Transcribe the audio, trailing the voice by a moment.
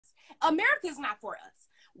America is not for us.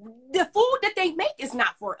 The food that they make is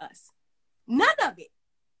not for us. None of it.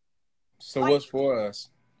 So what's for us?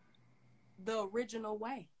 The original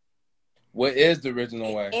way. What is the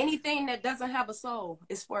original way? Anything that doesn't have a soul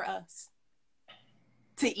is for us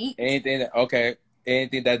to eat. Anything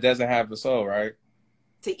that doesn't have a soul, right?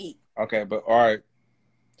 To eat. Okay, but all right.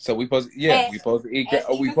 So we supposed to eat.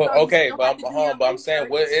 But I'm saying,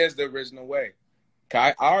 what is the original way?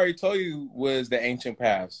 I already told you was the ancient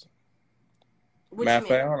past. Matter of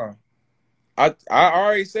fact, hold on. I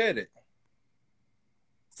already said it.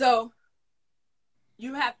 So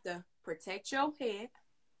you have to protect your head,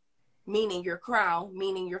 meaning your crown,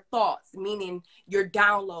 meaning your thoughts, meaning your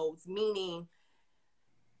downloads, meaning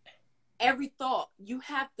every thought. You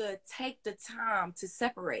have to take the time to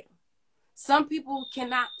separate them. Some people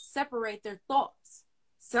cannot separate their thoughts.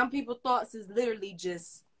 Some people's thoughts is literally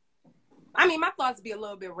just, I mean, my thoughts be a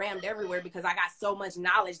little bit rammed everywhere because I got so much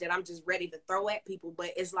knowledge that I'm just ready to throw at people.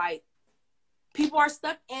 But it's like people are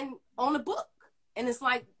stuck on a book. And it's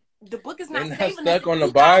like the book is not saving stuck on the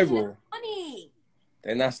Bible.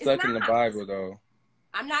 They're not stuck in the Bible, though.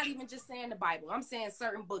 I'm not even just saying the Bible. I'm saying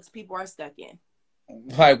certain books people are stuck in.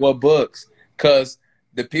 Like what books? Because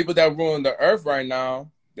the people that rule the earth right now,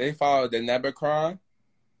 they follow the Nebuchadnezzar,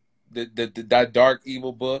 that dark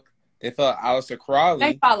evil book. They follow Aleister Crowley.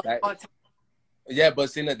 They follow all the time. Yeah,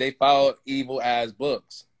 but see that they follow evil as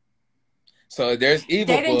books. So there's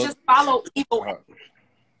evil. They didn't just follow evil.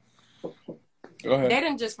 Go ahead. They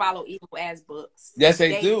didn't just follow evil as books. Yes,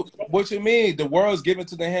 they do. What you mean? The world's given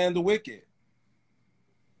to the hand of the wicked.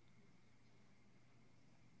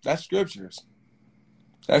 That's scriptures.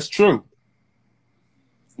 That's true.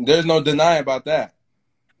 There's no denying about that.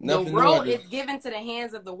 The world is given to the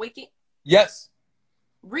hands of the wicked? Yes.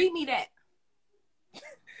 Read me that.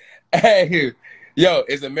 Hey, yo,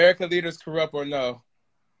 is American leaders corrupt or no?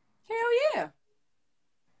 Hell yeah.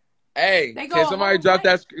 Hey, can somebody drop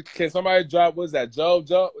that? Can somebody drop, what's that, Job?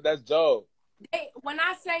 That's Job. When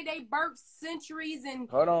I say they birthed centuries and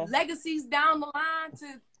legacies down the line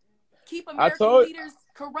to keep American leaders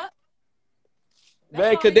corrupt.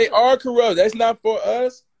 Man, because they are corrupt. That's not for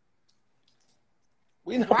us.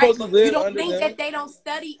 We not supposed to live under them. You don't think that they don't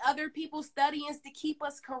study other people's studies to keep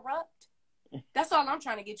us corrupt? That's all I'm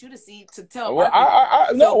trying to get you to see, to tell. Well,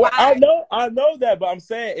 I know that, but I'm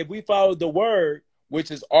saying if we follow the word, which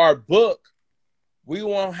is our book, we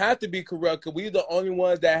won't have to be corrupt because we're the only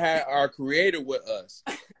ones that have our creator with us.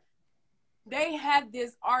 They have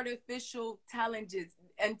this artificial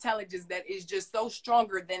intelligence that is just so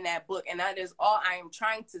stronger than that book. And that is all I am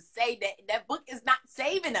trying to say, that book is not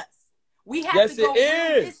saving us. We have to go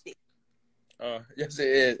realistic. Yes, it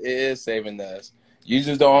is. It is saving us. You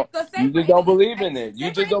just don't believe in it.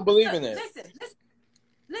 You just don't believe in it.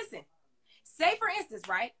 Listen. Say, for instance,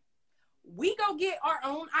 right? We go get our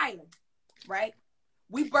own island, right?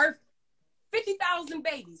 We birth 50,000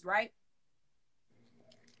 babies, right?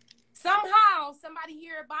 Somehow, somebody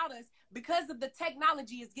hear about us because of the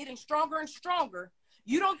technology is getting stronger and stronger.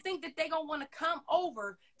 You don't think that they're going to want to come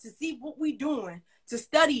over to see what we doing, to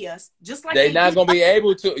study us, just like they're not going to be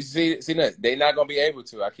able to. See, they're not going to be able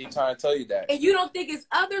to. I keep trying to tell you that. And you don't think it's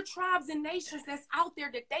other tribes and nations that's out there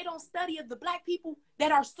that they don't study of the black people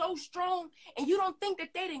that are so strong, and you don't think that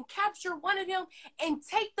they didn't capture one of them and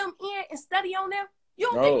take them in and study on them? You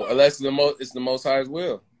don't think that? Unless it's the Most High's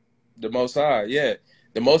will. The Most High, yeah.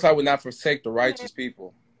 The Most High would not forsake the righteous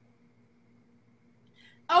people.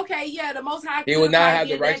 Okay, yeah, the Most High. He would not have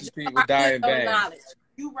the righteous people die in vain.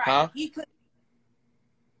 You're right. Huh? He could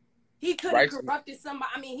have corrupted somebody.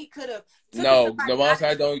 I mean, he could have. No, the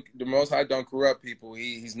Most High don't corrupt people.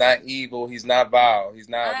 He's not evil. He's not vile. He's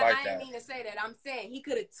not like that. I didn't mean to say that. I'm saying he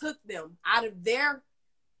could have took them out of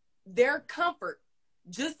their comfort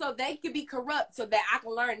just so they could be corrupt, so that I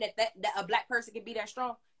can learn that a black person can be that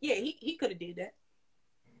strong. Yeah, he could have did that.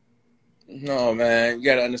 No, man, you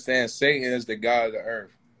gotta understand. Satan is the god of the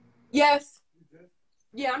earth. Yes.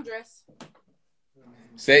 Yeah, I'm dressed.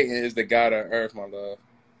 Satan is the god of earth, my love.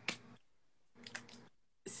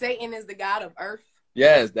 Satan is the god of earth?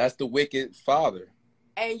 Yes, that's the wicked father.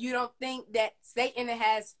 And you don't think that Satan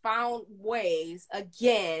has found ways,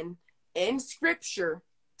 again, in scripture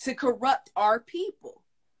to corrupt our people?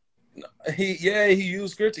 He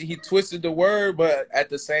used scripture. He twisted the word, but at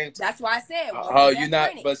the same time. That's why I said.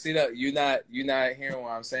 You're not hearing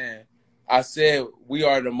what I'm saying. I said we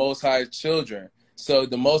are the Most High's children. So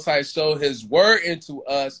the Most High showed his word into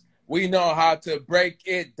us. We know how to break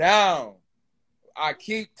it down. I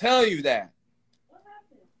keep telling you that.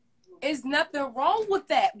 There's nothing wrong with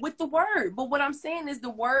that, with the word. But what I'm saying is the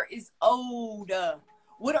word is old.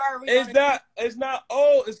 What are we? It's not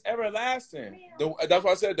old. It's everlasting. That's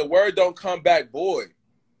why I said the word don't come back void.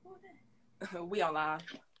 We on live.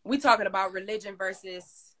 We talking about religion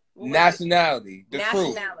versus nationality. The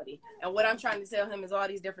nationality. Truth. And what I'm trying to tell him is all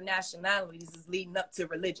these different nationalities is leading up to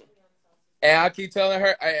religion. And I keep telling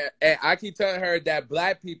her, that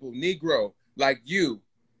black people, Negro, like you,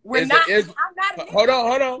 I'm not. Hold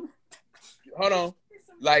on.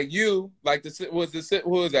 Like you, like who is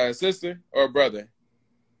that? A sister or a brother?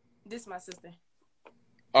 This is my sister.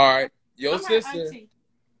 All right, your sister.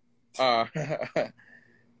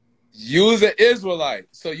 You's an Israelite,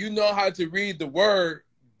 so you know how to read the word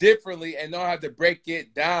differently and know how to break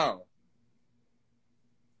it down.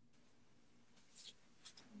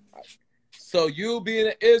 So you being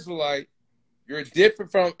an Israelite, you're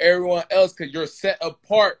different from everyone else because you're set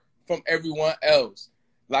apart from everyone else.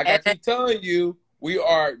 Like I keep telling you, we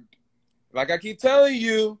are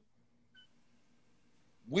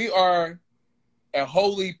a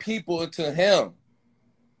holy people to him.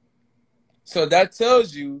 So that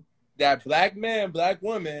tells you that black men, black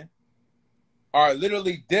women are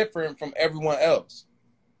literally different from everyone else.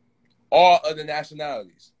 All other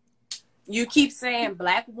nationalities. You keep saying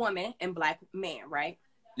black woman and black man, right?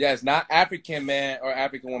 Yes, not African man or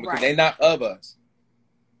African woman, because they're not of us.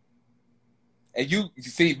 And you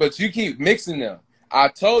see, but you keep mixing them. I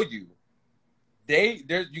told you,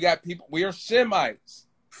 you got people. We are Shemites.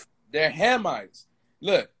 They're Hamites.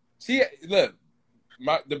 Look. The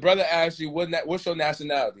brother asked you, what's your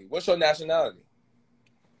nationality? What's your nationality?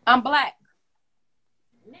 I'm black.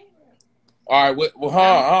 All right.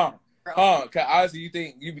 Well, Cause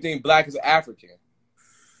obviously you think black is African.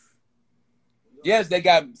 Yes, they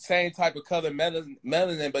got same type of color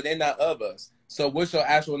melanin, but they're not of us. So what's your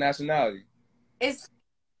actual nationality? That's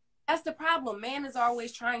the problem. Man is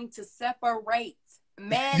always trying to separate.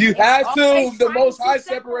 Man, you had to. The Most High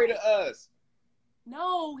separated us.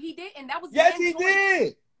 No, he didn't. That was yes, he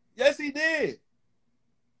did. Yes, he did.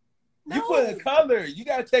 No. You put a color. You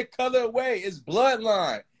gotta take color away. It's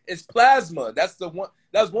bloodline. It's plasma. That's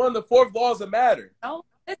one of the 4 laws of matter. Oh,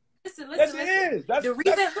 listen. Yes, it is. The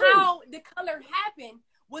reason how the color happened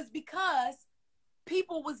was because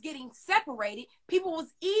people was getting separated. People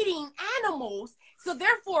was eating animals. So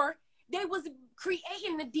therefore, they was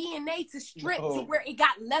creating the DNA to strip to where it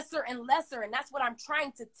got lesser and lesser. And that's what I'm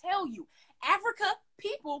trying to tell you. Africa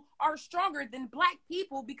people are stronger than black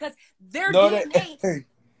people because their DNA,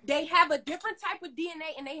 they have a different type of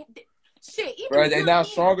DNA and they're not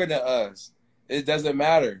stronger than us. It doesn't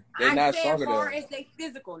matter. They're not stronger than us. As far as they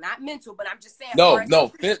physical, not mental, but I'm just saying. No.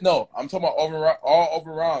 I'm talking about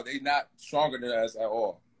overall. They're not stronger than us at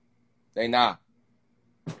all. They not.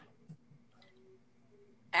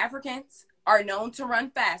 Africans are known to run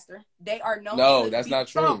faster. They are known to that's be not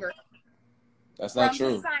stronger. True. That's not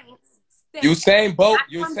true. Usain Bolt.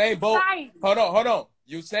 Hold on.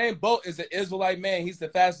 Usain Bolt is an Israelite man. He's the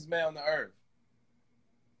fastest man on the earth.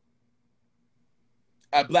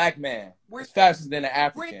 A black man is faster than an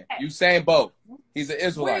African. Usain Bolt. He's an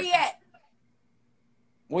Israelite. Where he at?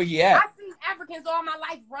 Where he at? I've seen Africans all my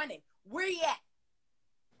life running. Where he at?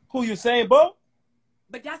 Who Usain Bolt?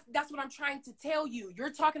 But that's what I'm trying to tell you.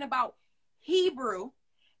 You're talking about Hebrew,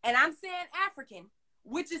 and I'm saying African,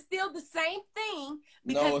 which is still the same thing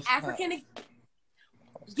because African.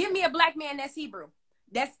 Give me a black man that's Hebrew,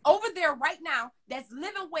 that's over there right now, that's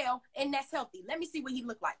living well and that's healthy. Let me see what he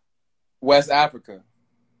look like. West Africa.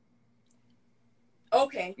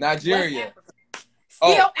 Okay. Nigeria.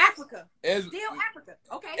 Still Africa. Still Africa.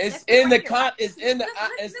 Okay. It's in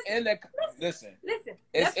the Listen.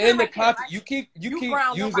 It's in the context. You keep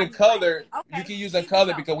using color. Okay. You keep using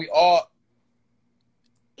color because we all.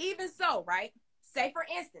 Even so, right? Say for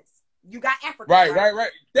instance, you got Africa. Right.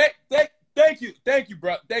 Thank you,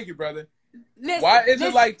 bro. Thank you, brother. Why is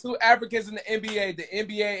it like 2 Africans in the NBA? The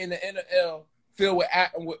NBA and the NFL filled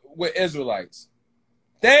with Israelites.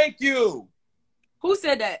 Thank you. Who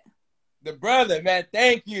said that? The brother, man.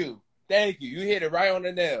 Thank you. You hit it right on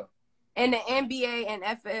the nail. And the NBA and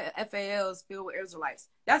FAL is filled with Israelites.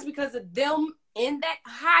 That's because of them in that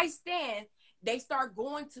high stand. They start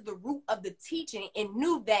going to the root of the teaching and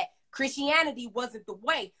knew that Christianity wasn't the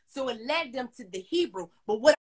way. So it led them to the Hebrew. But what